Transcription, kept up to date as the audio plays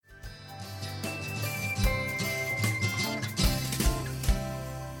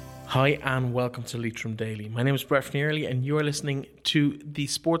Hi and welcome to Leitrim Daily. My name is Brett Early and you're listening to the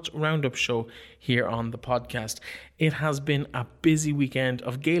Sports Roundup show here on the podcast. It has been a busy weekend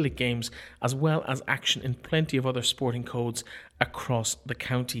of Gaelic games as well as action in plenty of other sporting codes across the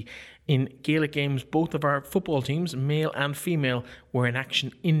county. In Gaelic games, both of our football teams, male and female, were in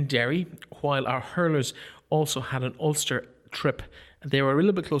action in Derry, while our hurlers also had an Ulster trip. They were a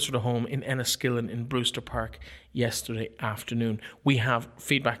little bit closer to home in Enniskillen in Brewster Park yesterday afternoon. We have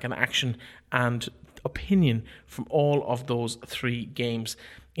feedback and action and opinion from all of those three games.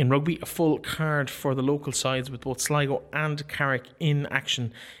 In rugby, a full card for the local sides with both Sligo and Carrick in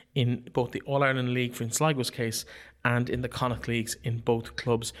action in both the All-Ireland League for in Sligo's case and in the Connacht Leagues in both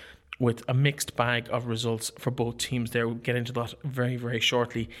clubs, with a mixed bag of results for both teams there. We'll get into that very, very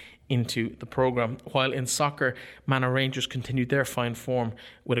shortly into the programme. While in soccer, Manor Rangers continued their fine form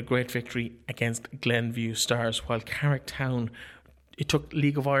with a great victory against Glenview Stars, while Carrick Town, it took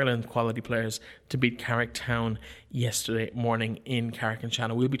League of Ireland quality players to beat Carrick Town yesterday morning in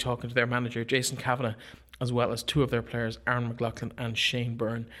Carrick-on-Shannon. We'll be talking to their manager, Jason Kavanagh, as well as two of their players, Aaron McLaughlin and Shane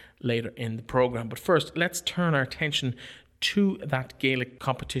Byrne, later in the programme. But first, let's turn our attention to that Gaelic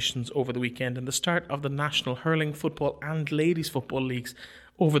competitions over the weekend and the start of the National Hurling, Football and Ladies Football Leagues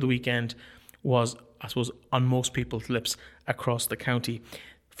over the weekend was, I suppose, on most people's lips across the county.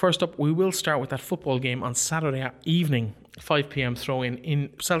 First up, we will start with that football game on Saturday evening, 5pm throw-in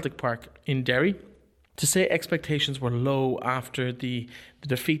in Celtic Park in Derry. To say expectations were low after the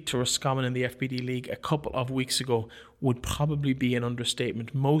defeat to Roscommon in the FBD League a couple of weeks ago would probably be an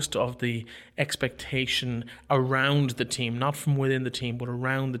understatement. Most of the expectation around the team, not from within the team, but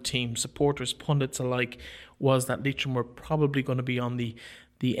around the team, supporters, pundits alike, was that Leitrim were probably going to be on the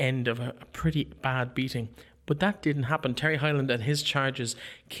end of a pretty bad beating. But that didn't happen. Terry Hyland and his charges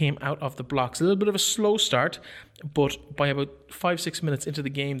came out of the blocks. A little bit of a slow start, but by about 5-6 minutes into the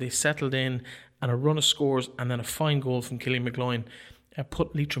game, they settled in, and a run of scores and then a fine goal from Killian McGloin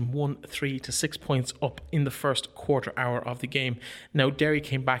put Leitrim 1-3 to 6 points up in the first quarter hour of the game. Now, Derry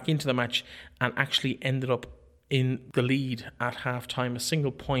came back into the match and actually ended up in the lead at half-time. A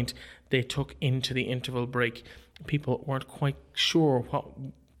single point they took into the interval break. People weren't quite sure what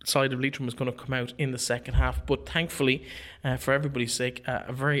side of Leitrim was going to come out in the second half, but thankfully, for everybody's sake,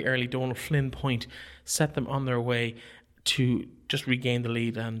 a very early Donald Flynn point set them on their way to just regain the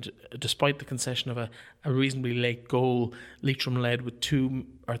lead. And despite the concession of a reasonably late goal, Leitrim led with 2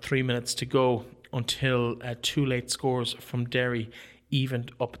 or 3 minutes to go until two late scores from Derry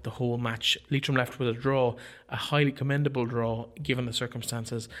evened up the whole match. Leitrim left with a draw, a highly commendable draw given the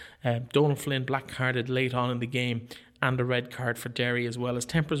circumstances. Donald Flynn black-carded late on in the game, and a red card for Derry, as well as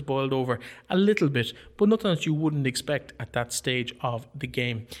tempers boiled over a little bit, but nothing that you wouldn't expect at that stage of the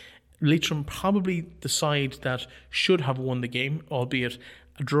game. Leitrim probably the side that should have won the game, albeit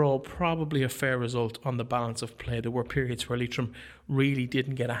a draw, probably a fair result on the balance of play. There were periods where Leitrim really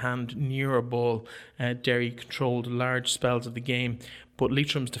didn't get a hand near a ball. Derry controlled large spells of the game, but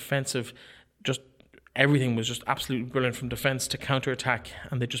Leitrim's defensive, just everything was just absolutely brilliant from defence to counter-attack,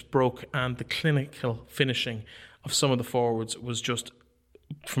 and they just broke. And the clinical finishing of some of the forwards was just,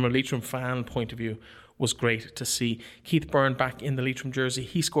 from a Leitrim fan point of view, was great to see. Keith Byrne back in the Leitrim jersey.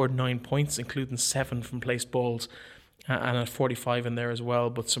 He scored 9 points, including 7 from placed balls, and a 45 in there as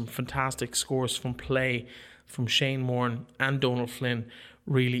well. But some fantastic scores from play from Shane Moran and Donald Flynn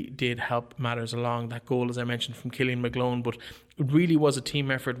really did help matters along. That goal, as I mentioned, from Killian McGloin, but it really was a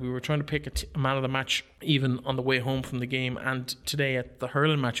team effort. We were trying to pick a man of the match even on the way home from the game, and today at the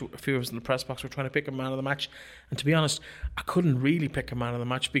hurling match, a few of us in the press box were trying to pick a man of the match, and to be honest, I couldn't really pick a man of the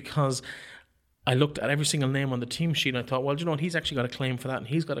match because I looked at every single name on the team sheet and I thought, well, you know what, he's actually got a claim for that and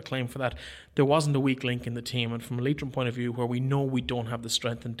he's got a claim for that. There wasn't a weak link in the team, and from a Leitrim point of view, where we know we don't have the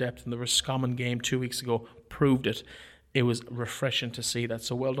strength and depth, and the Roscommon game 2 weeks ago proved it, it was refreshing to see that.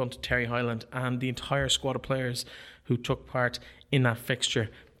 So well done to Terry Hyland and the entire squad of players who took part in that fixture,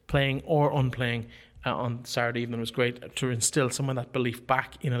 playing or unplaying on Saturday evening. It was great to instill some of that belief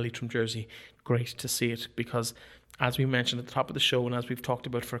back in a Leitrim jersey. Great to see it, because as we mentioned at the top of the show and as we've talked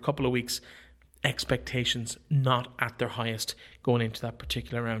about for a couple of weeks, expectations not at their highest going into that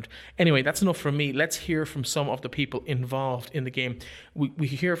particular round. Anyway, that's enough from me. Let's hear from some of the people involved in the game. We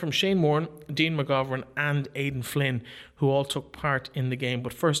hear from Shane Moran, Dean McGovern and Aidan Flynn, who all took part in the game.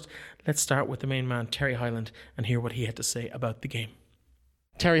 But first, let's start with the main man, Terry Hyland, and hear what he had to say about the game.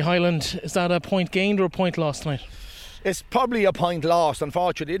 Terry Hyland, is that a point gained or a point lost tonight? It's probably a point lost,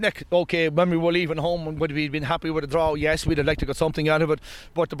 unfortunately, isn't it? Okay, when we were leaving home, would we have been happy with a draw? Yes, we'd have liked to get something out of it,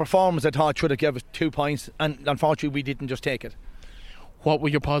 but the performance, I thought, should have given us 2 points, and unfortunately we didn't just take it. What were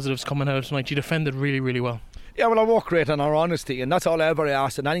your positives coming out of tonight? You defended really, really well. Yeah, well, I work great on our honesty, and that's all I ever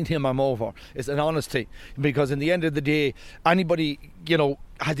ask in any team I'm over, is an honesty. Because in the end of the day, anybody,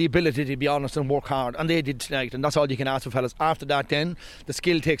 has the ability to be honest and work hard, and they did tonight, and that's all you can ask for, fellas. After that, then the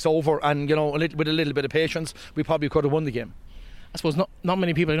skill takes over, and with a little bit of patience, we probably could have won the game. I suppose not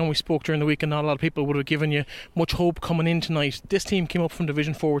many people, I know we spoke during the week, and not a lot of people would have given you much hope coming in tonight. This team came up from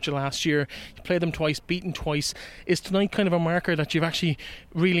Division 4 with you last year. You played them twice, beaten twice. Is tonight kind of a marker that you've actually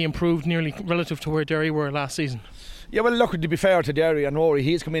really improved nearly relative to where Derry were last season? Yeah, well, look, to be fair to Derry and Rory,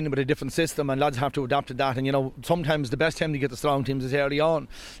 he's come in with a different system, and lads have to adapt to that. And sometimes the best time to get the strong teams is early on.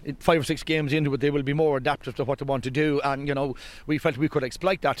 5 or 6 games into it, they will be more adaptive to what they want to do, and we felt we could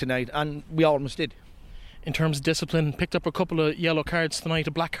exploit that tonight, and we almost did. In terms of discipline, picked up a couple of yellow cards tonight,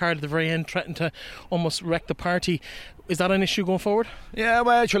 a black card at the very end, threatened to almost wreck the party. Is that an issue going forward? Yeah,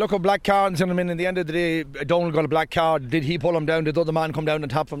 well, you look at black cards, and in the end of the day, Donald got a black card. Did he pull him down? Did the other man come down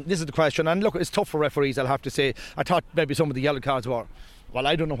and tap him? This is the question. And look, it's tough for referees, I'll have to say. I thought maybe some of the yellow cards were, well,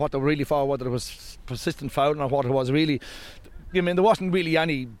 I don't know what they were really for, whether it was persistent fouling or what it was really. There wasn't really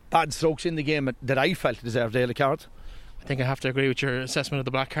any bad strokes in the game that I felt deserved yellow cards. I think I have to agree with your assessment of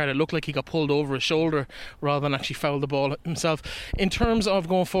the black card. It looked like he got pulled over his shoulder rather than actually fouled the ball himself. In terms of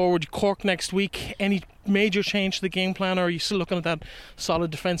going forward, Cork next week, any major change to the game plan, or are you still looking at that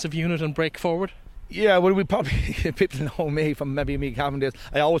solid defensive unit and break forward? Yeah, well, we probably, people know me from maybe me Cavendish,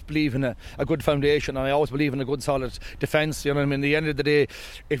 I always believe in a good foundation, and I always believe in a good solid defence. At the end of the day,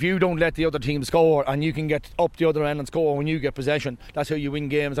 if you don't let the other team score and you can get up the other end and score when you get possession, that's how you win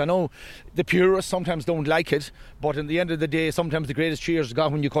games. I know the purists sometimes don't like it, but in the end of the day, sometimes the greatest cheers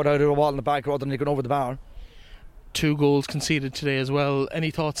got when you cut out of a wall in the back rather than going over the bar. 2 goals conceded today as well.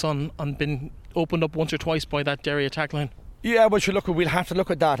 Any thoughts on being opened up once or twice by that Derry attack line? Yeah, well, we'll have to look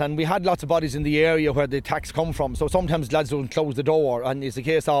at that, and we had lots of bodies in the area where the attacks come from, so sometimes lads don't close the door, and it's a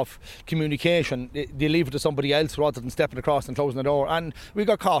case of communication. They leave it to somebody else rather than stepping across and closing the door, and we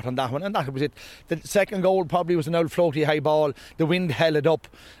got caught on that one, and that was it. The second goal probably was an old floaty high ball. The wind held it up,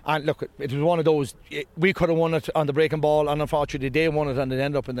 and look, it was one of those, we could have won it on the breaking ball, and unfortunately they won it and it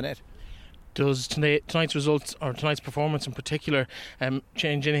ended up in the net. Does tonight's results, or tonight's performance in particular,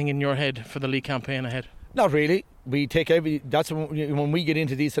 change anything in your head for the league campaign ahead? Not really. We take that's when we get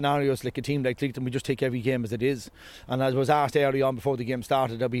into these scenarios, like a team like Leigh, we just take every game as it is. And as was asked early on before the game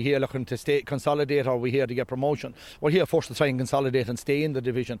started, are we here looking to consolidate, or are we here to get promotion? We're here first to try and consolidate and stay in the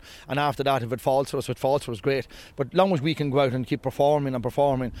division, and after that, if it falls for us, great. But as long as we can go out and keep performing,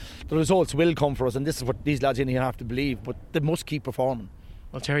 the results will come for us, and this is what these lads in here have to believe, but they must keep performing.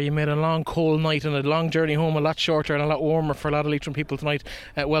 Well, Terry, you made a long cold night and a long journey home, a lot shorter and a lot warmer for a lot of Leitrim people tonight.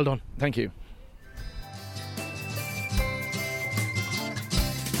 Well done. Thank you.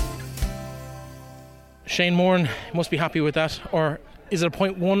 Shane Moran must be happy with that, or is it a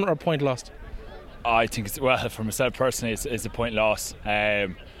point won or a point lost? I think for myself personally, it's a point loss.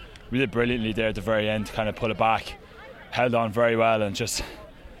 We did brilliantly there at the very end, kind of pull it back, held on very well, and just,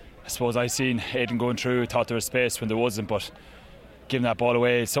 I suppose I seen Aidan going through, thought there was space when there wasn't, but giving that ball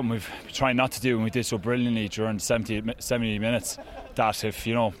away is something we've been trying not to do, and we did so brilliantly during 70 minutes that if,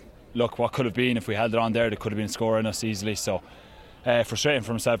 look what could have been if we held it on there, they could have been scoring us easily. So frustrating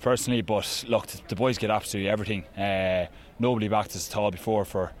for myself personally, but look, the boys get absolutely everything. Nobody backed us at all before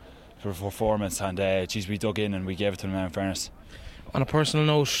for performance, and we dug in and we gave it to them, in fairness. On a personal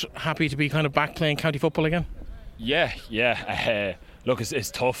note, happy to be kind of back playing county football again? Yeah. Look,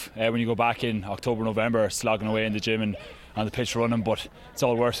 it's tough when you go back in October, November, slogging away in the gym and on the pitch running, but it's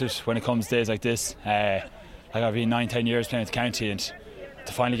all worth it when it comes days like this. I've been 9-10 years playing with the county, and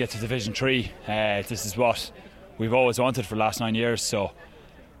to finally get to Division 3, this is what we've always wanted for the last 9 years. So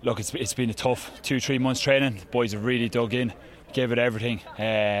look, it's been a tough 2-3 months training. The boys have really dug in, gave it everything.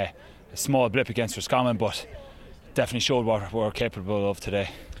 A small blip against Roscommon, but definitely showed what we're capable of today.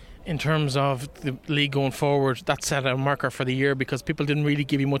 In terms of the league going forward, that set a marker for the year, because people didn't really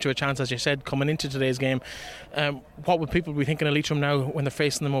give you much of a chance, as you said, coming into today's game. What would people be thinking of Leitrim now when they're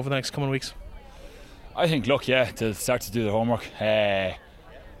facing them over the next coming weeks? I think, look, they'll start to do their homework.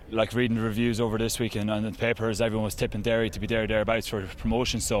 Like reading the reviews over this week and on the papers, everyone was tipping Derry to be thereabouts for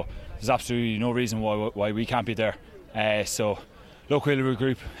promotion, so there's absolutely no reason why we can't be there. So look, we'll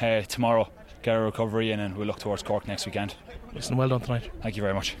regroup tomorrow, get our recovery in, and we'll look towards Cork next weekend. Listen, well done tonight. Thank you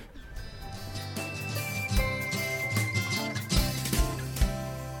very much.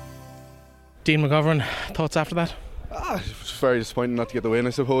 Dean McGovern, thoughts after that? It's very disappointing not to get the win, I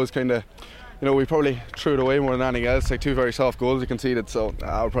suppose. We probably threw it away more than anything else. Like 2 very soft goals we conceded, so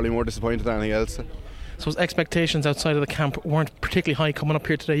we're probably more disappointed than anything else. So expectations outside of the camp weren't particularly high coming up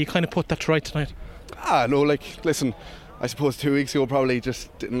here today. You kind of put that to right tonight. No, listen, I suppose 2 weeks ago probably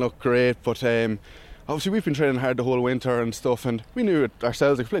just didn't look great, but obviously we've been training hard the whole winter and stuff, and we knew it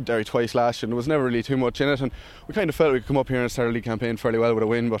ourselves. We played Derry twice last year and there was never really too much in it, and we kind of felt we could come up here and start a league campaign fairly well with a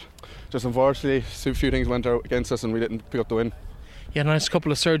win, but just unfortunately a few things went against us and we didn't pick up the win. Yeah, nice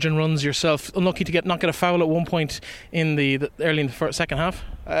couple of surgeon runs yourself. Unlucky to not get a foul at one point in the early in the second half.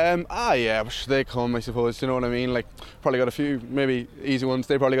 Yeah, but they come, I suppose. You know what I mean? Like, probably got a few maybe easy ones.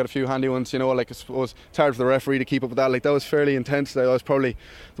 They probably got a few handy ones. You know, like I suppose it's hard for the referee to keep up with that. Like, that was fairly intense. That was probably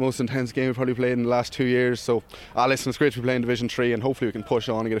the most intense game we probably played in the last 2 years. So, listen, it's great to be playing Division 3, and hopefully we can push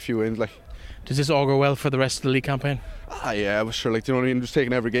on and get a few wins. Like, does this augur well for the rest of the league campaign? Yeah, but sure, like, you know what I mean, just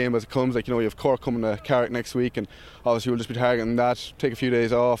taking every game as it comes. Like, you know, you have Cork coming to Carrick next week, and obviously we'll just be targeting that, take a few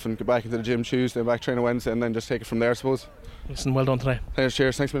days off and get back into the gym Tuesday, back training Wednesday, and then just take it from there, I suppose. Listen, well done today. Thanks,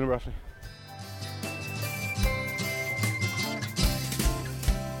 cheers, thanks a million, Breffney.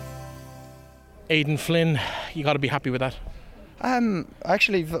 Aidan Flynn, you got to be happy with that.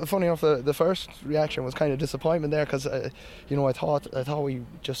 Actually, funny enough, the first reaction was kind of disappointment there, because you know, I thought we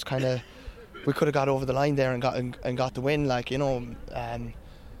just kind of, we could have got over the line there and got the win. Like, you know,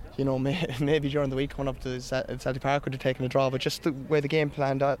 maybe during the week coming up to Celtic Park could have taken a draw, but just the way the game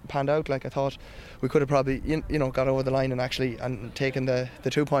panned out, like, I thought we could have probably got over the line and taken the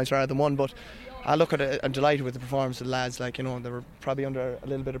 2 points rather than one. But I look at it, I'm delighted with the performance of the lads. Like, you know, they were probably under a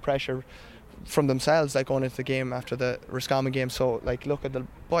little bit of pressure from themselves, like, going into the game after the Roscommon game. So, like, look at the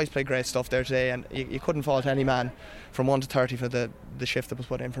boys played great stuff there today, and you couldn't fault any man from 1 to 30 for the shift that was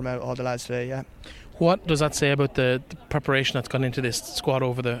put in from all the lads today. Yeah. What does that say about the preparation that's gone into this squad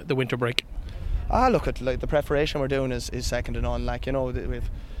over the winter break? Look at, like, the preparation we're doing is second to none. Like, you know,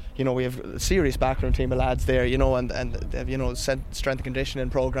 we have a serious backroom team of lads there, you know, and they've, you know, strength and conditioning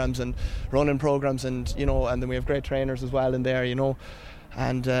programs and running programs, and, you know, and then we have great trainers as well in there, you know.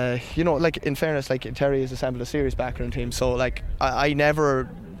 And you know, like, in fairness, like, Terry has assembled a serious backroom team, so, like, I never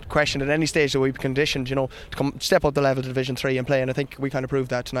questioned at any stage that we were conditioned, you know, to step up the level to Division 3 and play, and I think we kind of proved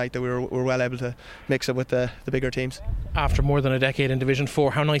that tonight, that we were well able to mix it with the bigger teams. After more than a decade in Division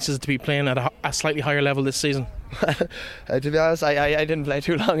 4, how nice is it to be playing at a slightly higher level this season? To be honest, I didn't play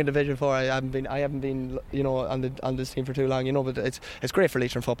too long in Division 4. I haven't been you know, on this team for too long, you know, but it's great for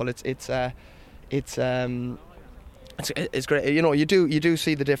Leitrim football. It's great, you know. You do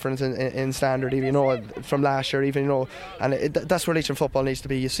see the difference in standard, you know, from last year, even, you know, and that's where Leitrim football needs to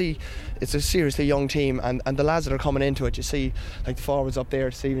be. You see, it's a seriously young team, and the lads that are coming into it, you see, like, the forwards up there,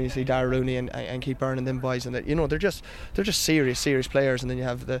 Stephen, you see Darragh Rooney and Keith Byrne and them boys, and you know, they're just serious players. And then you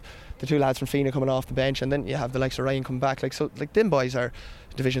have the 2 lads from Fina coming off the bench, and then you have the likes of Ryan coming back. Like, so, like, them boys are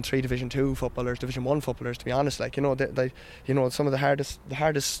Division 3, Division 2 footballers, Division 1 footballers, to be honest. Like, you know, they you know, some of the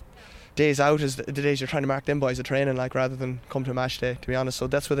hardest days out is the days you're trying to mark them boys at training, like, rather than come to a match day, to be honest. So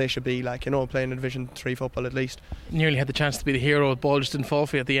that's where they should be, like, you know, playing a Division 3 football at least. Nearly had the chance to be the hero, the ball just didn't fall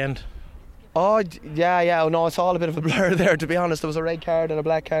for you at the end. Oh yeah, no, it's all a bit of a blur there, to be honest. There was a red card and a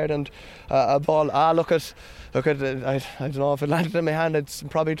black card and a ball. Look at it, I don't know if it landed in my hand. I'd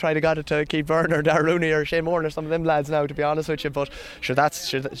probably try to get it to Keith Byrne or Darragh Rooney or Shane Moore or some of them lads now, to be honest with you. But sure, that's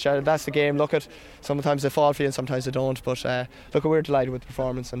the game. Look at, sometimes they fall for you and sometimes they don't. But look, we're delighted with the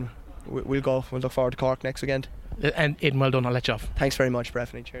performance, and we'll look forward to Cork next weekend. And Aidan, well done. I'll let you off. Thanks very much,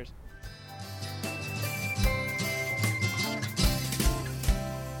 Breffney. Cheers.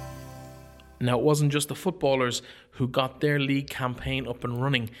 Now, it wasn't just the footballers who got their league campaign up and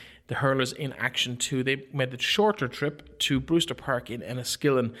running. The hurlers in action too. They made the shorter trip to Brewster Park in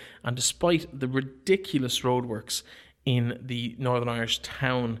Enniskillen, and despite the ridiculous roadworks in the Northern Irish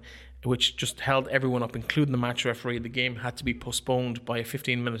town, which just held everyone up, including the match referee, the game had to be postponed by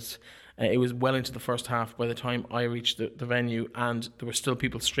 15 minutes. It was well into the first half by the time I reached the venue, and there were still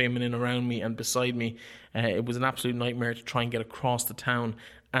people streaming in around me and beside me. It was an absolute nightmare to try and get across the town,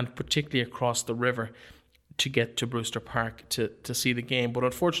 and particularly across the river, to get to Brewster Park to see the game. But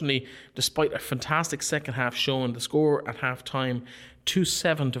unfortunately, despite a fantastic second half showing, the score at half time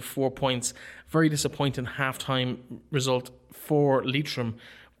 2-7 to 4 points, very disappointing half time result for Leitrim.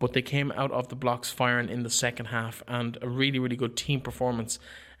 But they came out of the blocks firing in the second half, and a really, really good team performance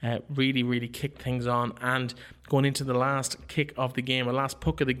really, really kicked things on. And going into the last kick of the game, the last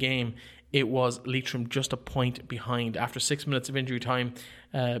puck of the game, it was Leitrim just a point behind. After 6 minutes of injury time,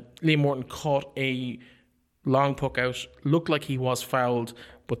 Liam Morton caught a long puck out, looked like he was fouled,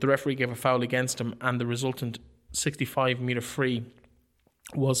 but the referee gave a foul against him, and the resultant 65-metre free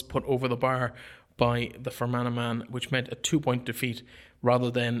was put over the bar by the Fermanagh man, which meant a 2-point defeat.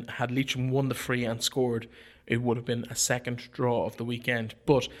 Rather than, had Leitrim won the free and scored, it would have been a second draw of the weekend.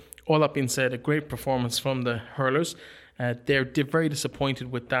 But all that being said, a great performance from the hurlers. They're very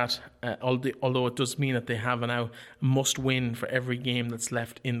disappointed with that, although it does mean that they have now a must-win for every game that's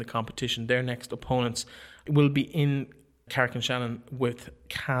left in the competition. Their next opponents will be in Carrick-on-Shannon with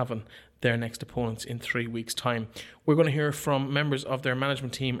Cavan, their next opponents, in 3 weeks' time. We're going to hear from members of their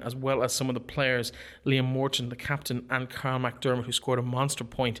management team as well as some of the players. Liam Morton, the captain, and Carl McDermott, who scored a monster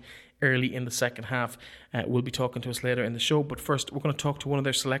point early in the second half, will be talking to us later in the show. But first, we're going to talk to one of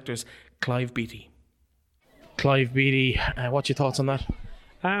their selectors, Clive Beattie. Clive Beattie, what's your thoughts on that?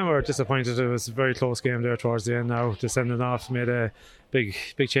 We're disappointed. It was a very close game there towards the end. Now to send it off made a big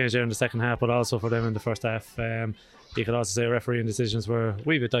change there in the second half, but also for them in the first half. You could also say refereeing decisions were a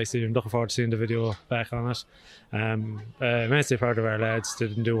wee bit dicey. I'm looking forward to seeing the video back on it. Immensely proud of our lads. They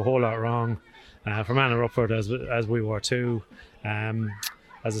didn't do a whole lot wrong. From Anna upward as we were too.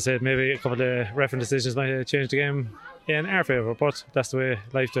 As I said, maybe a couple of refereeing decisions might have changed the game in our favour, but that's the way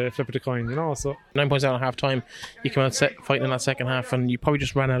life to flip of the coin, you know. So 9 points out at half time, you came out fighting in that second half, and you probably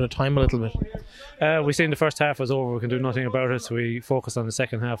just ran out of time a little bit. We seen the first half was over, we can do nothing about it, so we focused on the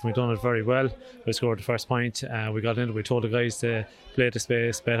second half and we done it very well. We scored the first point, we got into it, we told the guys to play the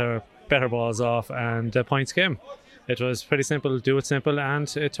space better balls off, and the points came. It was pretty simple, do it simple,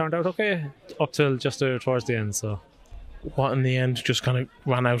 and it turned out okay up till just towards the end. So what in the end just kind of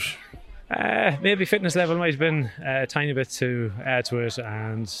ran out? Maybe fitness level might have been a tiny bit to add to it,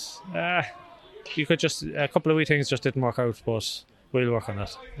 and you could just, a couple of wee things just didn't work out, but we'll work on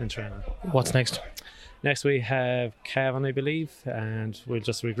that in training. What's next? Next we have Cavan, I believe, and we'll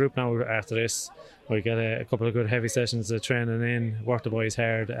just regroup now after this. We'll get a couple of good heavy sessions of training in, work the boys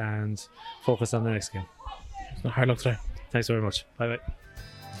hard, and focus on the next game. Hard luck today. Thanks very much. Bye bye.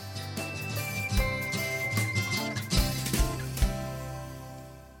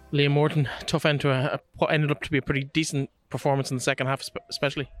 Liam Morton, tough end to what ended up to be a pretty decent performance in the second half,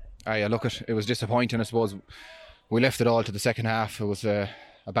 especially. Yeah, look, it was disappointing. I suppose we left it all to the second half. It was a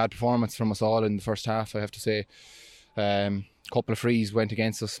bad performance from us all in the first half, I have to say. Couple of frees went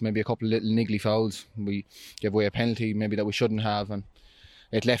against us, maybe a couple of little niggly fouls. We gave away a penalty maybe that we shouldn't have, and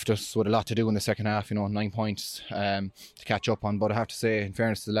it left us with a lot to do in the second half, 9 points to catch up on. But I have to say, in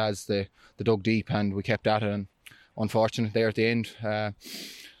fairness to the lads, they dug deep and we kept at it, and unfortunate there at the end.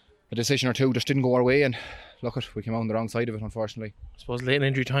 A decision or two just didn't go our way, and look, we came out on the wrong side of it, unfortunately. I suppose late in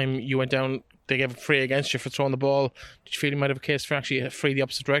injury time you went down, they gave a free against you for throwing the ball. Did you feel you might have a case for actually a free the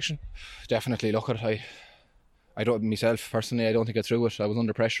opposite direction? Definitely. Look, I don't, myself personally, I don't think I threw it. I was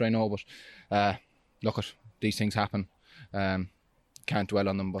under pressure, I know, but look, these things happen. Can't dwell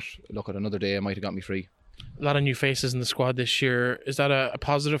on them, but look, another day I might have got me free. A lot of new faces in the squad this year. Is that a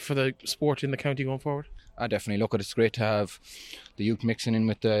positive for the sport in the county going forward? Definitely. Look, it's great to have the youth mixing in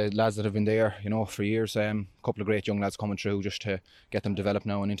with the lads that have been there, for years. A couple of great young lads coming through just to get them developed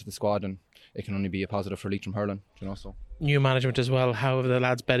now and into the squad, and it can only be a positive for Leitrim hurling, so. New management as well. How have the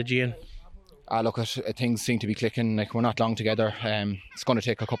lads bedded you in? Look, things seem to be clicking. Like, we're not long together. It's going to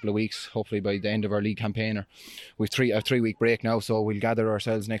take a couple of weeks, hopefully by the end of our league campaign. We've a 3-week break now, so we'll gather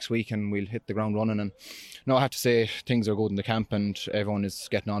ourselves next week and we'll hit the ground running. And no, I have to say things are good in the camp and everyone is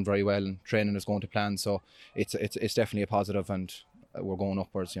getting on very well and training is going to plan. So it's definitely a positive, and we're going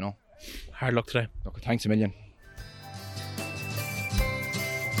upwards. Hard luck today. Look, thanks a million.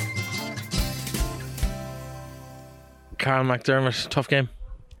 Carl McDermott, tough game.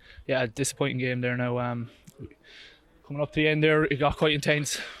 Yeah, disappointing game there now. Coming up to the end there, it got quite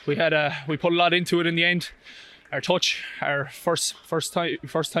intense. We put a lot into it in the end. Our touch, our first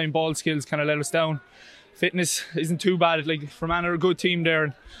time ball skills kind of let us down. Fitness isn't too bad. Like, Fermanagh are a good team there,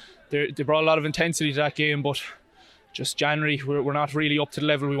 and they brought a lot of intensity to that game. But just January, we're not really up to the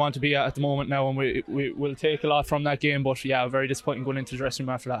level we want to be at the moment now, and we will take a lot from that game. But yeah, very disappointing going into the dressing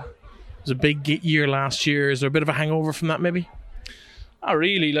room after that. It was a big year last year. Is there a bit of a hangover from that maybe? Not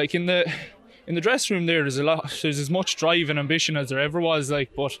really. Like, in the dressing room there's as much drive and ambition as there ever was,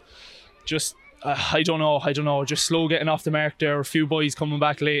 but just I don't know, just slow getting off the mark there. A few boys coming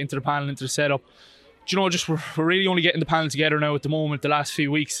back late into the panel, into the setup. Just we're really only getting the panel together now at the moment, the last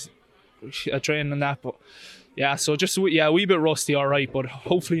few weeks training and that. But yeah, so just a wee bit rusty, all right, but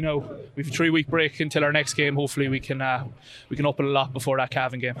hopefully now we've a 3-week break until our next game. Hopefully we can up it a lot before that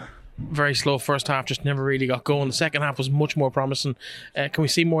Cavan game. Very slow first half, just never really got going. The second half was much more promising. Can we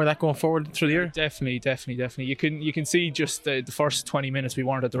see more of that going forward through the year? Definitely. You can see just the first 20 minutes we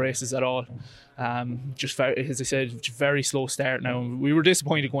weren't at the races at all. Just as I said, very slow start now. We were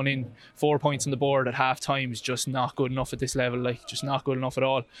disappointed going in. 4 points on the board at half time is just not good enough at this level. Just not good enough at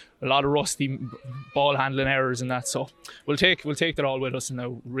all. A lot of rusty ball handling errors and that. So we'll take that all with us and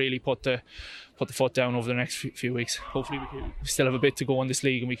now really put the foot down over the next few weeks. Hopefully we still have a bit to go in this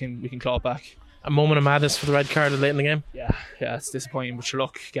league and we can claw it back. A moment of madness for the red card late in the game. Yeah, it's disappointing. But sure,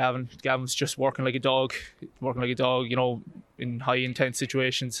 look, Gavin's just working like a dog. You know, in high intense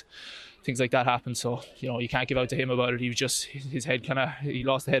situations, things like that happen. So you can't give out to him about it. He was just his head he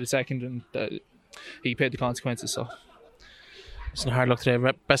lost the head a second, and he paid the consequences. So it's hard luck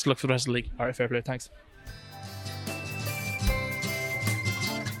today. Best of luck for the rest of the league. All right, fair play. Thanks.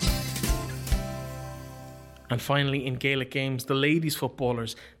 And finally, in Gaelic games, the ladies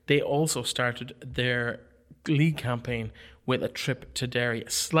footballers, they also started their league campaign with a trip to Derry.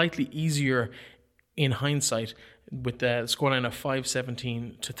 Slightly easier in hindsight, with the scoreline of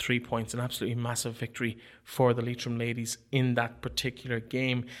 5-17 to 3 points. An absolutely massive victory for the Leitrim ladies in that particular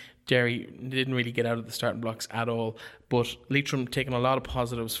game. Derry didn't really get out of the starting blocks at all, but Leitrim taking a lot of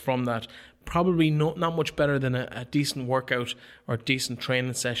positives from that. Probably not much better than a decent workout or decent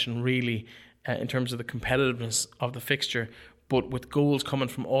training session, really, in terms of the competitiveness of the fixture, but with goals coming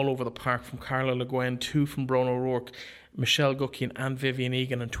from all over the park, from Carla Le Guen, 2 from Bron O'Rourke, Michelle Guckian and Vivian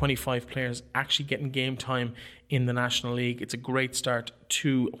Egan, and 25 players actually getting game time in the National League. It's a great start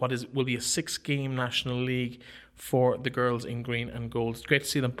to what will be a 6-game National League for the girls in green and gold. It's great to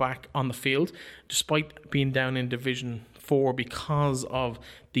see them back on the field, despite being down in Division 4 because of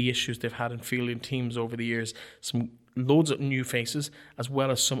the issues they've had in fielding teams over the years. Loads of new faces, as well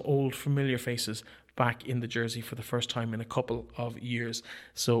as some old familiar faces back in the jersey for the first time in a couple of years.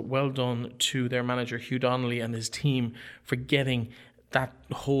 So well done to their manager Hugh Donnelly and his team for getting that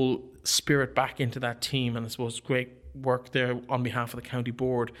whole spirit back into that team, and I suppose great work there on behalf of the county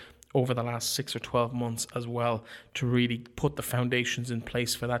board over the last 6 or 12 months as well, to really put the foundations in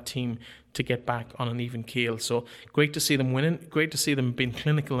place for that team to get back on an even keel. So great to see them winning, great to see them being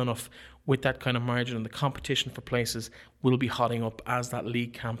clinical enough with that kind of margin, and the competition for places will be hotting up as that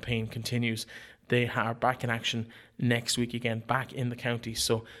league campaign continues. They are back in action next week again, back in the county,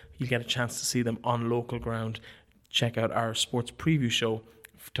 so you'll get a chance to see them on local ground. Check out our sports preview show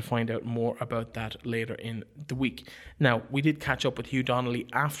to find out more about that later in the week. Now, we did catch up with Hugh Donnelly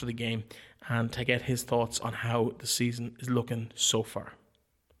after the game and to get his thoughts on how the season is looking so far.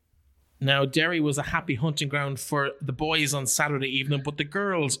 Now, Derry was a happy hunting ground for the boys on Saturday evening, but the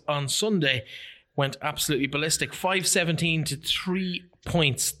girls on Sunday went absolutely ballistic. 5-17 to 3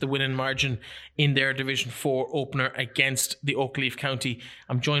 points, the winning margin in their Division 4 opener against the Oakleaf County.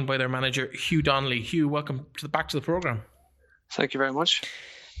 I'm joined by their manager, Hugh Donnelly. Hugh, welcome back to the programme. Thank you very much.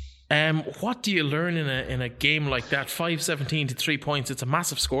 What do you learn in a game like that? 5-17 to 3 points. It's a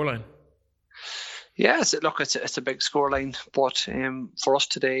massive scoreline. Yes, look, it's a big scoreline, but for us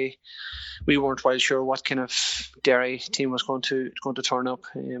today, we weren't quite sure what kind of Derry team was going to turn up.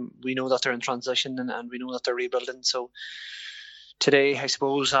 We know that they're in transition and we know that they're rebuilding. So today, I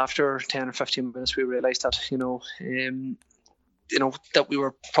suppose after 10 or 15 minutes, we realised that that we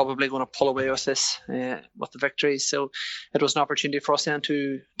were probably going to pull away with this with the victory. So it was an opportunity for us then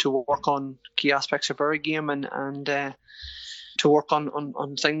to work on key aspects of our game and to work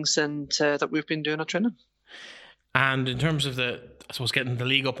on things and that we've been doing at training. And in terms of getting the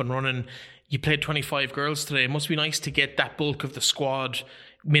league up and running, you played 25 girls today. It must be nice to get that bulk of the squad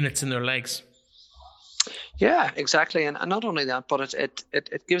minutes in their legs. Yeah, exactly. And not only that, but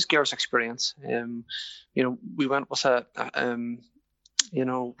it gives girls experience. We went with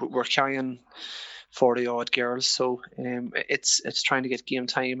we're carrying 40 odd girls, so it's trying to get game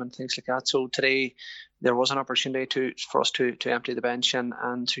time and things like that. So today there was an opportunity for us to empty the bench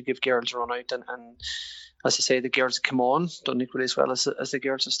and to give girls a run out, and as I say, the girls come on done equally as well as the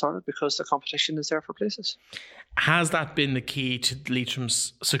girls have started, because the competition is there for places. Has that been the key to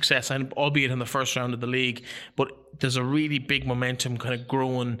Leitrim's success, and albeit in the first round of the league, but there's a really big momentum kind of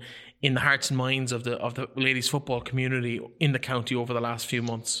growing in the hearts and minds of the ladies football community in the county over the last few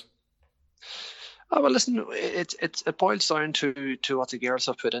months? Oh, well, listen, it boils down to what the girls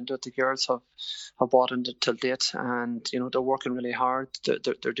have put into it. The girls have bought into it till date, and they're working really hard.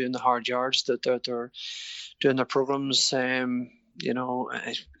 They're doing the hard yards. They're doing their programs.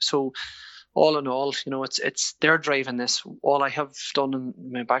 So all in all, it's they're driving this. All I have done, and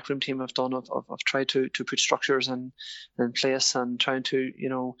my backroom team have done, I've tried to put structures in place and trying to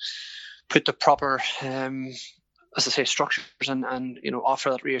put the proper as I say, structures and offer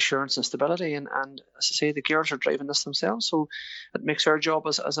that reassurance and stability. And as I say, the girls are driving this themselves, so it makes our job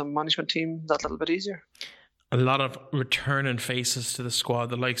as a management team that little bit easier. A lot of returning faces to the squad,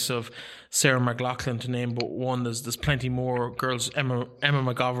 the likes of Sarah McLaughlin, to name but one. There's plenty more girls. Emma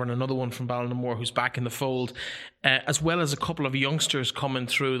McGovern, another one from Ballinamore, who's back in the fold, as well as a couple of youngsters coming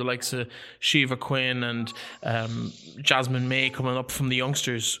through, the likes of Shiva Quinn and Jasmine May coming up from the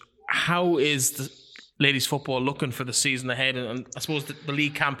youngsters. How is the ladies football looking for the season ahead, and I suppose the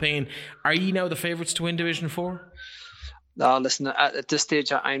league campaign, are you now the favourites to win Division 4? No, listen. At this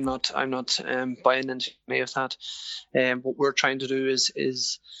stage, I'm not buying into any of that. What we're trying to do is,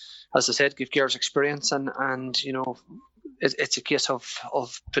 as I said, give girls experience, and it's a case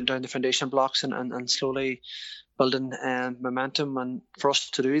of putting down the foundation blocks and slowly building momentum. And for us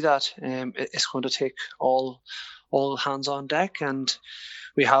to do that, it's going to take all hands on deck. And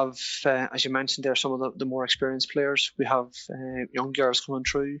we have, as you mentioned there, some of the more experienced players. We have young girls coming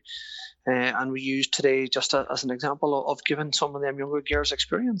through. And we use today just as an example of giving some of them younger girls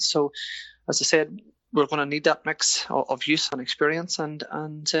experience. So, as I said, we're going to need that mix of youth and experience. And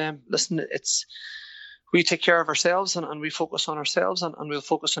listen, we take care of ourselves and we focus on ourselves and we'll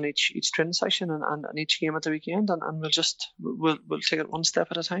focus on each training session and each game at the weekend and we'll take it one step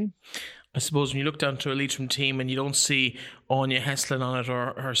at a time. I suppose when you look down to a Leitrim team and you don't see Anya Heslin on it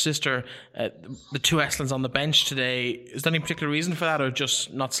or her sister, the two Heslins on the bench today, is there any particular reason for that or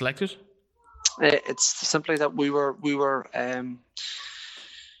just not selected? It's simply that we were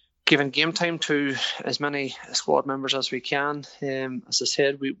given game time to as many squad members as we can. As I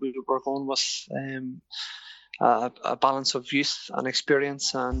said, we were going with a balance of youth and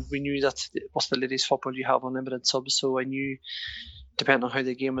experience, and we knew that with the ladies football you have unlimited subs, so I knew depending on how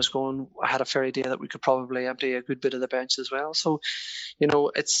the game was going, I had a fair idea that we could probably empty a good bit of the bench as well. So,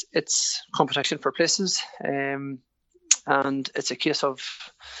 it's competition for places, and it's a case of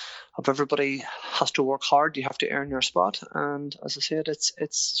everybody has to work hard. You have to earn your spot, and as I said, it's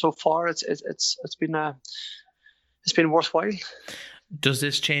so far it's been worthwhile. Does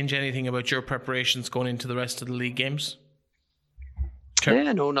this change anything about your preparations going into the rest of the league games? Sure.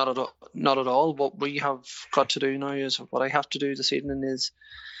 Yeah, no, not at all. What we have got to do now is what I have to do this evening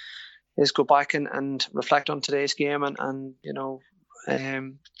is go back and reflect on today's game and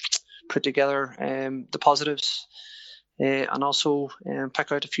put together the positives. And also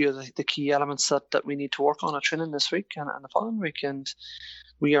pick out a few of the key elements that we need to work on at training this week and the following week. And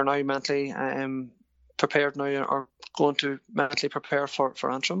we are now mentally prepared now, or going to mentally prepare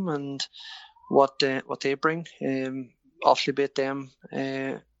for Antrim and what they bring. Obviously beat them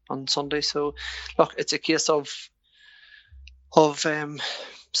on Sunday. So look, it's a case of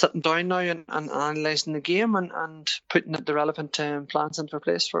sitting down now and analysing the game and putting the relevant plans into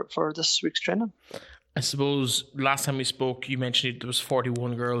place for this week's training. I suppose last time we spoke, you mentioned there was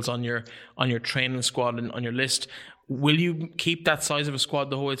 41 girls on your training squad and on your list. Will you keep that size of a squad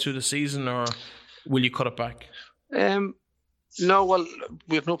the whole way through the season, or will you cut it back? No, well,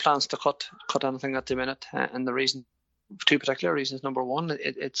 we have no plans to cut anything at the minute, and the reason, two particular reasons. Number one,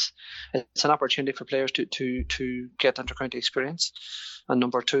 it's an opportunity for players to get inter-county experience, and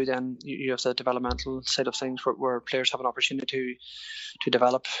number two, then you have the developmental side of things where players have an opportunity to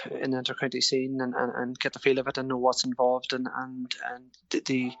develop in the inter-county scene and get the feel of it and know what's involved and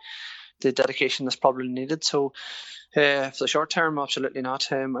the dedication that's probably needed. So for the short term, absolutely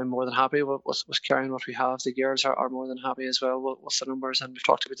not. I'm more than happy with carrying what we have. The girls are more than happy as well with the numbers, and we've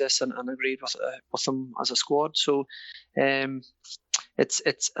talked about this and agreed with them as a squad. So it's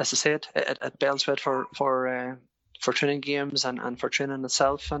as I said, it bells fit for training games and for training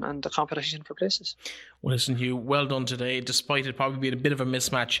itself and the competition for places. Well, listen, Hugh, well done today. Despite it probably being a bit of a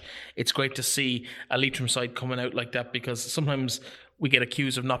mismatch, it's great to see a Leitrim side coming out like that, because sometimes we get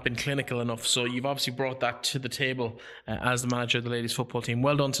accused of not being clinical enough. So you've obviously brought that to the table as the manager of the ladies football team.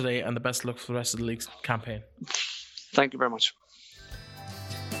 Well done today, and the best of luck for the rest of the league's campaign. Thank you very much.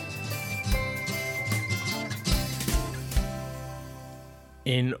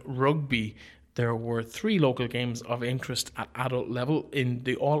 In rugby, there were 3 local games of interest at adult level. In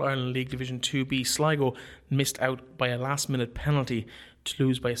the All-Ireland League Division 2B, Sligo missed out by a last-minute penalty to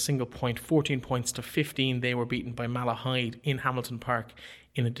lose by a single point, 14 points to 15. They were beaten by Malahide in Hamilton Park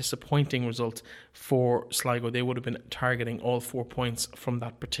in a disappointing result for Sligo. They would have been targeting all 4 points from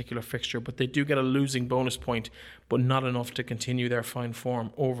that particular fixture, but they do get a losing bonus point, but not enough to continue their fine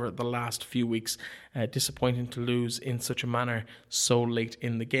form over the last few weeks. Disappointing to lose in such a manner so late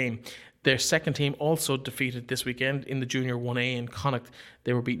in the game. Their second team also defeated this weekend in the Junior 1A in Connacht.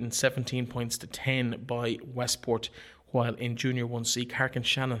 They were beaten 17 points to 10 by Westport, while in Junior 1C,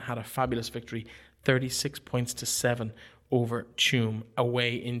 Carrick-Shannon had a fabulous victory, 36 points to 7 over Tuam,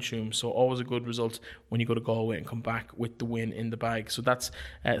 away in Tuam. So always a good result when you go to Galway and come back with the win in the bag. So that's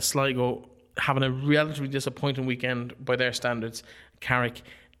Sligo having a relatively disappointing weekend by their standards. Carrick,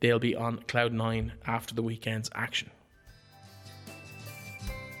 they'll be on cloud 9 after the weekend's action.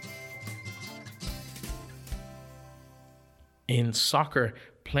 In soccer,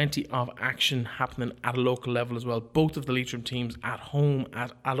 plenty of action happening at a local level as well. Both of the Leitrim teams at home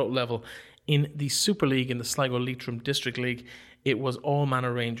at adult level. In the Super League, in the Sligo Leitrim District League, it was all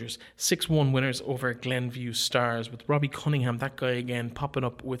Manor Rangers. 6-1 winners over Glenview Stars, with Robbie Cunningham, that guy again, popping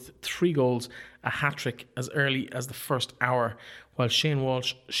up with 3 goals, a hat-trick as early as the first hour, while Shane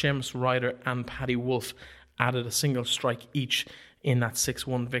Walsh, Seamus Ryder and Paddy Wolfe added a single strike each in that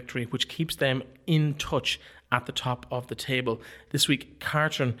 6-1 victory, which keeps them in touch at the top of the table. This week,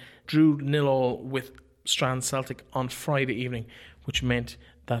 Cartron drew 0-0 with Strand Celtic on Friday evening, which meant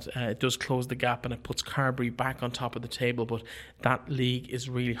that it does close the gap and it puts Carbery back on top of the table. But that league is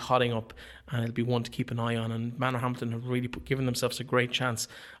really hotting up, and it'll be one to keep an eye on. And Manorhampton have really given themselves a great chance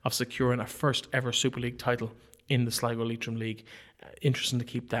of securing a first ever Super League title in the Sligo Leitrim League. Interesting to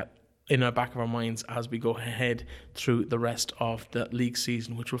keep that in the back of our minds as we go ahead through the rest of the league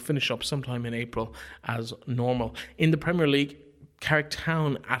season, which will finish up sometime in April as normal. In the Premier League,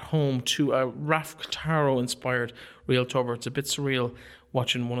 Carricktown at home to a Raf Kataro inspired Real Tubber. It's a bit surreal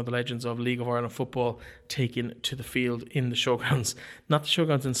watching one of the legends of League of Ireland football taken to the field in the showgrounds. Not the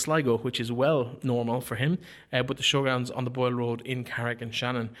showgrounds in Sligo, which is well normal for him, but the showgrounds on the Boyle Road in Carrick and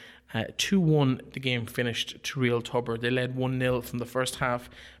Shannon. 2-1 the game finished to Real Tubber. They led 1-0 from the first half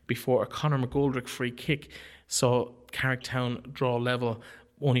before a Conor McGoldrick free kick saw Carricktown draw level,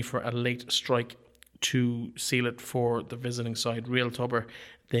 only for a late strike to seal it for the visiting side. Real Tubber,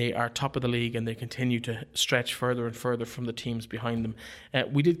 they are top of the league and they continue to stretch further and further from the teams behind them.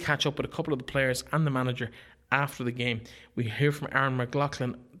 We did catch up with a couple of the players and the manager after the game. We hear from Aaron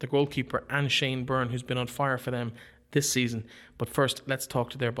McLaughlin, the goalkeeper, and Shane Byrne, who's been on fire for them this season. But first, let's talk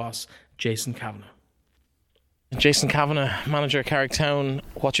to their boss, Jason Kavanagh. Jason Kavanagh, manager of Carricktown,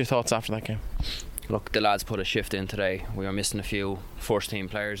 what's your thoughts after that game? Look, the lads put a shift in today. We were missing a few first team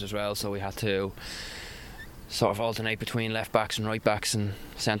players as well, so we had to sort of alternate between left backs and right backs and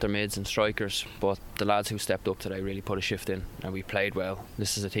centre mids and strikers. But the lads who stepped up today really put a shift in, and we played well.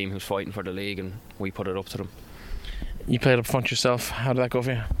 This is a team who's fighting for the league, and we put it up to them. You played up front yourself. How did that go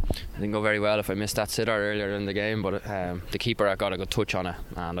for you? I didn't go very well. If I missed that sitter earlier in the game, but the keeper got a good touch on it,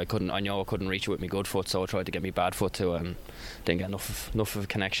 and I know I couldn't reach it with my good foot, so I tried to get my bad foot to it and didn't get enough of a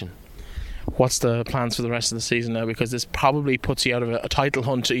connection. What's the plans for the rest of the season now? Because this probably puts you out of a title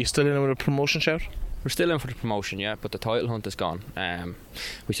hunt. Are you still in with a promotion shout? We're still in for the promotion, yeah, but the title hunt is gone.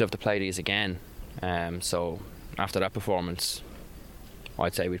 We still have to play these again. So after that performance,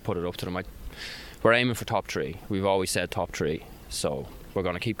 I'd say we'd put it up to them. We're aiming for top 3. We've always said top 3, so we're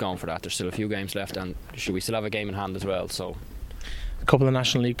going to keep going for that. There's still a few games left, and we still have a game in hand as well. So a couple of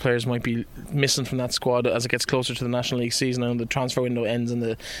National League players might be missing from that squad as it gets closer to the National League season, and the transfer window ends in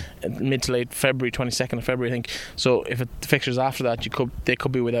the mid to late February, 22nd of February, I think. So if the fixtures after that, they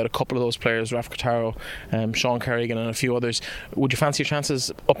could be without a couple of those players, Raf Kataro, Sean Kerrigan and a few others. Would you fancy your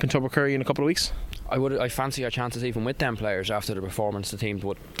chances up in Tubbercurry in a couple of weeks? I fancy our chances even with them players after the performance the team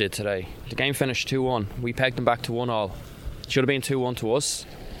did today. The game finished 2-1. We pegged them back to 1-1. Should have been 2-1 to us.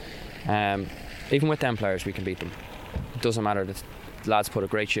 Even with them players, we can beat them. It doesn't matter. The lads put a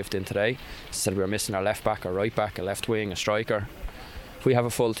great shift in today. Said we were missing our left back, our right back, a left wing, a striker. If we have a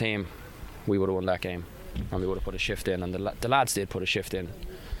full team, we would have won that game, and we would have put a shift in. And the lads did put a shift in.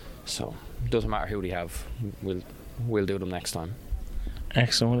 So it doesn't matter who we have. We'll do them next time.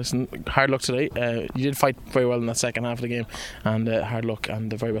 Excellent. Well, listen, hard luck today. You did fight very well in that second half of the game, and hard luck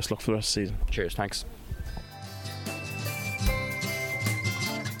and the very best luck for the rest of the season. Cheers, thanks.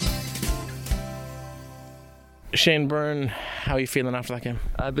 Shane Byrne, how are you feeling after that game?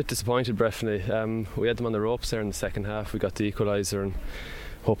 A bit disappointed, definitely. We had them on the ropes there in the second half. We got the equaliser and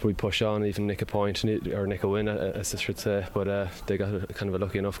hoped we'd push on, even nick a point or nick a win, as I should say. But they got kind of a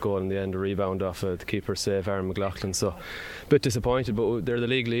lucky enough goal in the end, a rebound off the keeper save, Aaron McLaughlin. So a bit disappointed, but they're the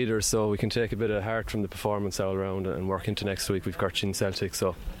league leaders, so we can take a bit of heart from the performance all round and work into next week. We've Cartron Celtic,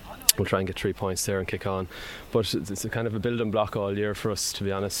 so we'll try and get 3 points there and kick on. But it's a kind of a building block all year for us, to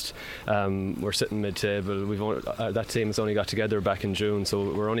be honest. We're sitting mid-table. That team has only got together back in June,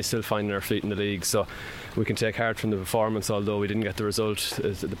 so we're only still finding our feet in the league. So we can take heart from the performance, although we didn't get the result.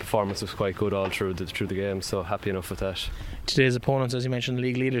 The performance was quite good all through the game, so happy enough with that. Today's opponents, as you mentioned,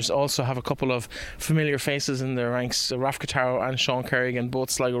 league leaders, also have a couple of familiar faces in their ranks. Raf Kataro and Sean Kerrigan,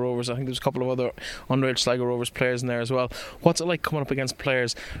 both Sligo Rovers. I think there's a couple of other underage Sligo Rovers players in there as well. What's it like coming up against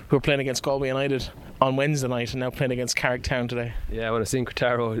players who are playing against Galway United on Wednesday night and now playing against Carricktown today. Yeah, when I seen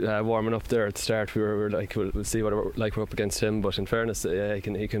Cortaro warming up there at the start, we were like, we'll see what we're up against him. But in fairness,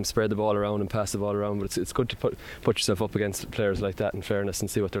 he can spread the ball around and pass the ball around. But it's good to put yourself up against players like that, in fairness,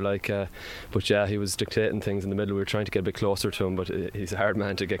 and see what they're like. But yeah, he was dictating things in the middle. We were trying to get a bit closer to him, but he's a hard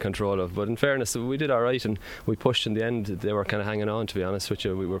man to get control of. But in fairness, we did all right, and we pushed in the end. They were kind of hanging on, to be honest with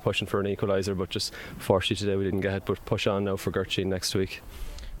you. We were pushing for an equaliser, but just fortunately today we didn't get it. But push on now for Gertrude next week.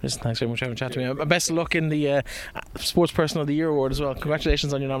 Listen, thanks very much for having a chat to me. Best of luck in the Sports Person of the Year award as well.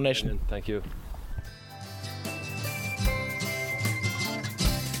 Congratulations on your nomination. Thank you.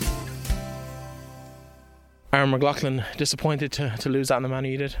 Aaron McLaughlin, disappointed to lose that in the manner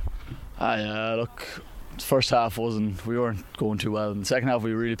you did? Look, the first half we weren't going too well. In the second half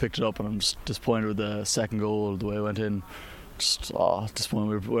we really picked it up, and I'm just disappointed with the second goal, the way it went in. Just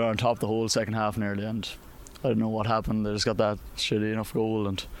disappointed. We were on top the whole second half nearly, and I don't know what happened. They just got that shitty enough goal,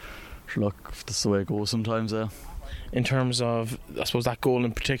 and look, that's the way it goes sometimes. In terms of, I suppose, that goal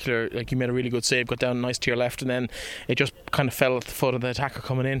in particular, like, you made a really good save, got down nice to your left, and then it just kind of fell at the foot of the attacker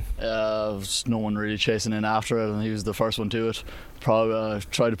coming in. Was no one really chasing in after it, and he was the first one to it. Probably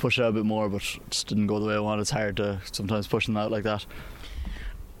tried to push it out a bit more, but it just didn't go the way I wanted. It's hard to sometimes push them out like that.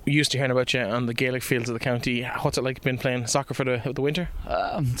 We used to hearing about you on the Gaelic fields of the county. What's it like been playing soccer for the winter?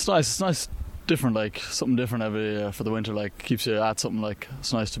 It's nice. It's nice. Different, like something different every for the winter. Like, keeps you at something. Like,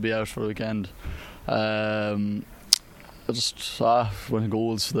 it's nice to be out for the weekend. Just winning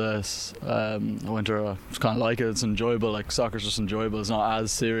goals for this winter, I just kind of like it. It's enjoyable. Like, soccer's just enjoyable. It's not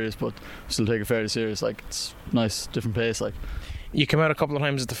as serious, but still take it fairly serious. Like, it's nice, different pace. Like, you come out a couple of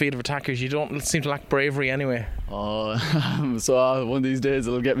times at the feet of attackers. You don't seem to lack bravery anyway. So one of these days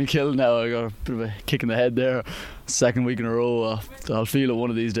it'll get me killed now. I got a bit of a kick in the head there. Second week in a row. I'll feel it one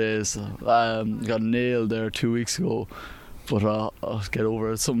of these days. Got nailed there 2 weeks ago, but I'll get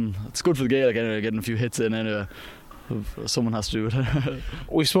over it. It's good for the Gaelic anyway, getting a few hits in anyway. Someone has to do it.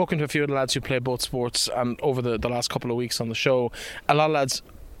 We've spoken to a few of the lads who play both sports, and over the last couple of weeks on the show, a lot of lads,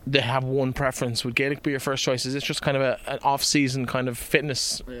 they have one preference. Would Gaelic be your first choice? Is it just kind of an off-season kind of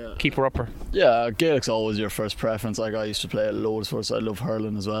fitness keeper-upper? Yeah, Gaelic's always your first preference. Like, I used to play loads of sports. I love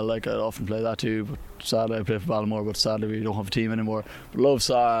hurling as well. Like, I'd often play that too, but sadly I play for Ballamore, but sadly we don't have a team anymore. But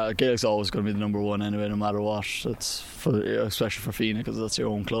Gaelic's always going to be the number one anyway, no matter what. It's especially for Fianna, because that's your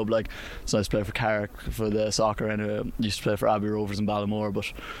own club. Like, it's nice to play for Carrick for the soccer anyway. I used to play for Abbey Rovers in Ballamore,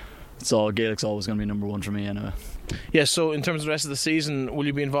 but Gaelic's always going to be number one for me anyway. Yeah, so in terms of the rest of the season, will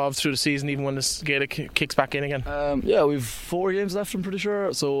you be involved through the season even when this Gaelic kicks back in again? Yeah, we've 4 games left, I'm pretty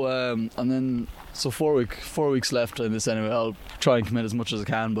sure. So and then 4 weeks left in this anyway. I'll try and commit as much as I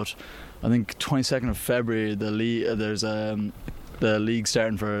can, but I think 22nd of February there's the league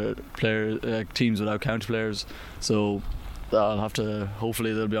starting for teams without county players. So I'll have to,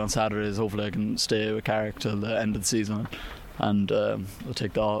 hopefully they'll be on Saturdays. Hopefully I can stay with Carrick till the end of the season, and I'll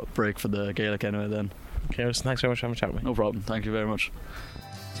take the break for the Gaelic anyway then. Okay, listen, thanks very much for having a chat with me. No problem, thank you very much.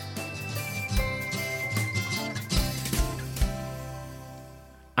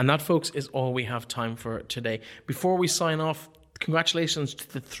 And that, folks, is all we have time for today. Before we sign off, congratulations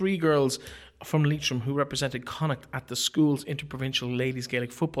to the 3 girls from Leitrim who represented Connacht at the school's Interprovincial Ladies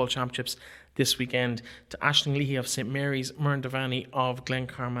Gaelic Football Championships this weekend, to Aisling Leahy of St Mary's, Myrne Devaney of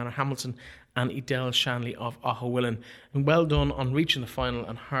Glencar Manor Hamilton, and Edel Shanley of Ahowillan. And well done on reaching the final,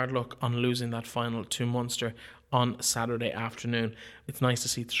 and hard luck on losing that final to Munster on Saturday afternoon. It's nice to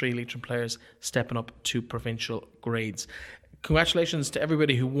see 3 Leitrim players stepping up to provincial grades. Congratulations to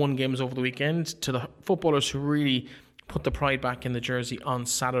everybody who won games over the weekend, to the footballers who really put the pride back in the jersey on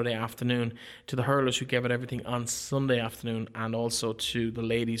Saturday afternoon, to the hurlers who gave it everything on Sunday afternoon, and also to the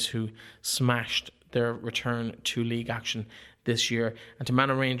ladies who smashed their return to league action this year, and to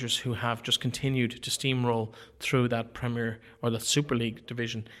Manor Rangers who have just continued to steamroll through that Premier or the Super League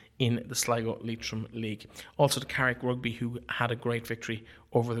division in the Sligo Leitrim League. Also to Carrick Rugby, who had a great victory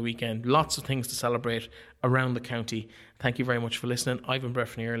over the weekend. Lots of things to celebrate around the county. Thank you very much for listening. I've been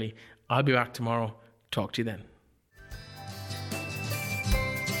Breffney Early. I'll be back tomorrow. Talk to you then.